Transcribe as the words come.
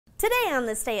Today on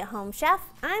the Stay at Home Chef,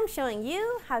 I'm showing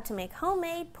you how to make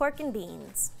homemade pork and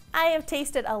beans. I have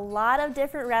tasted a lot of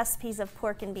different recipes of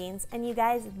pork and beans, and you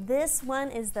guys, this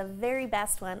one is the very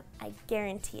best one, I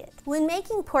guarantee it. When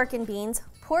making pork and beans,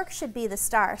 pork should be the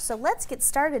star, so let's get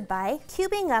started by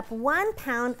cubing up 1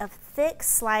 pound of thick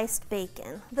sliced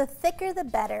bacon. The thicker the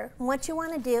better. What you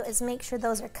want to do is make sure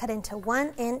those are cut into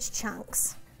 1-inch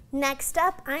chunks. Next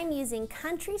up, I'm using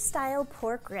country-style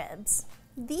pork ribs.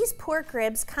 These pork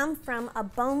ribs come from a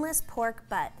boneless pork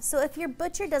butt, so if your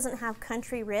butcher doesn't have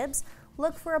country ribs,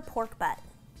 look for a pork butt.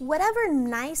 Whatever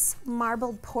nice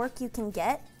marbled pork you can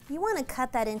get, you want to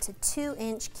cut that into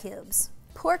 2-inch cubes.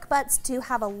 Pork butts do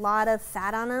have a lot of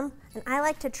fat on them, and I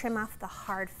like to trim off the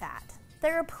hard fat.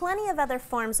 There are plenty of other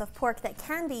forms of pork that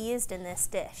can be used in this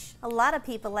dish. A lot of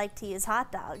people like to use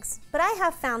hot dogs, but I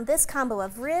have found this combo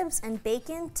of ribs and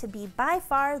bacon to be by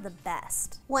far the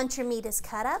best. Once your meat is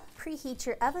cut up, preheat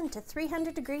your oven to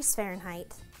 300 degrees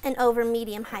Fahrenheit. And over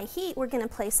medium-high heat, we're going to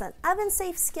place an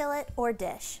oven-safe skillet or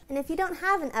dish. And if you don't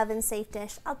have an oven-safe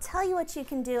dish, I'll tell you what you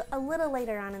can do a little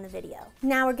later on in the video.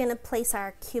 Now we're going to place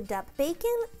our cubed up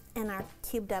bacon and our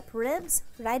cubed up ribs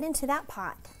right into that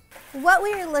pot. What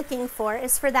we are looking for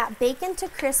is for that bacon to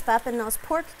crisp up and those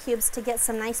pork cubes to get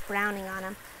some nice browning on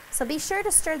them. So be sure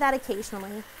to stir that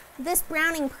occasionally. This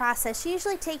browning process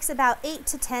usually takes about 8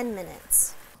 to 10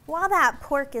 minutes. While that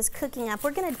pork is cooking up,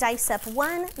 we're going to dice up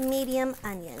 1 medium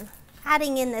onion.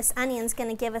 Adding in this onion is going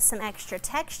to give us some extra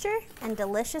texture and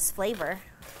delicious flavor.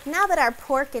 Now that our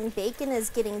pork and bacon is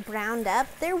getting browned up,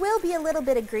 there will be a little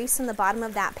bit of grease in the bottom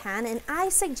of that pan, and I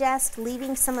suggest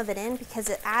leaving some of it in because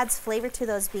it adds flavor to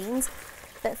those beans,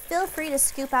 but feel free to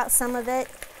scoop out some of it,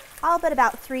 all but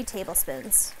about 3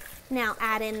 tablespoons. Now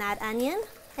add in that onion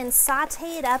and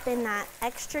saute it up in that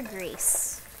extra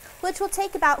grease, which will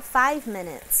take about 5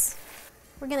 minutes.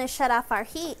 We're going to shut off our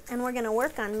heat and we're going to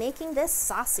work on making this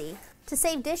saucy. To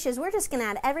save dishes, we're just going to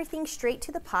add everything straight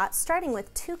to the pot, starting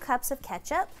with 2 cups of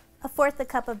ketchup, 1/4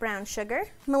 cup of brown sugar.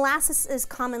 Molasses is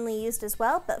commonly used as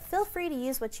well, but feel free to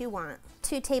use what you want.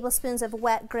 2 tablespoons of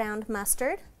wet ground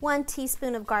mustard, 1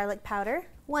 teaspoon of garlic powder,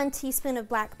 1 teaspoon of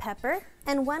black pepper,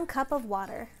 and 1 cup of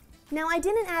water. Now I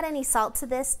didn't add any salt to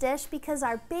this dish because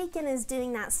our bacon is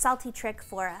doing that salty trick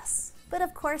for us. But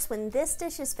of course, when this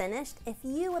dish is finished, if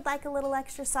you would like a little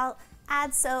extra salt,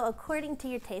 add so according to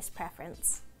your taste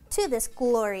preference. To this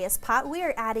glorious pot, we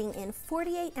are adding in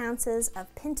 48 ounces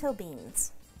of pinto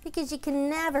beans. Because you can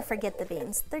never forget the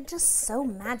beans. They're just so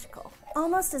magical.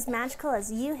 Almost as magical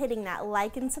as you hitting that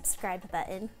like and subscribe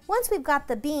button. Once we've got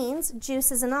the beans,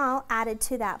 juices and all, added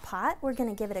to that pot, we're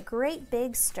going to give it a great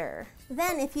big stir.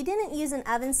 Then, if you didn't use an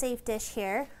oven-safe dish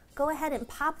here, go ahead and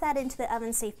pop that into the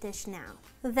oven-safe dish now.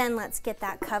 Then let's get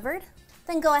that covered.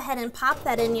 Then go ahead and pop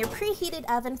that in your preheated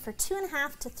oven for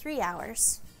 2.5 to 3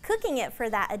 hours. Cooking it for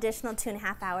that additional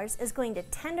 2.5 hours is going to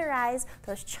tenderize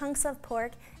those chunks of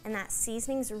pork, and that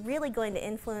seasoning's really going to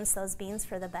influence those beans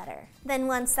for the better. Then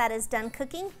once that is done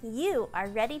cooking, you are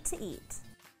ready to eat.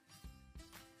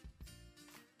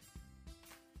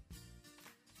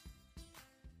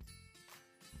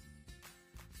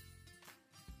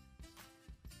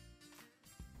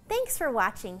 Thanks for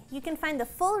watching. You can find the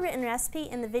full written recipe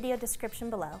in the video description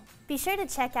below. Be sure to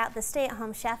check out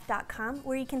thestayathomechef.com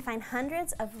where you can find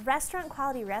hundreds of restaurant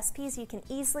quality recipes you can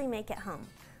easily make at home.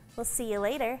 We'll see you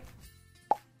later.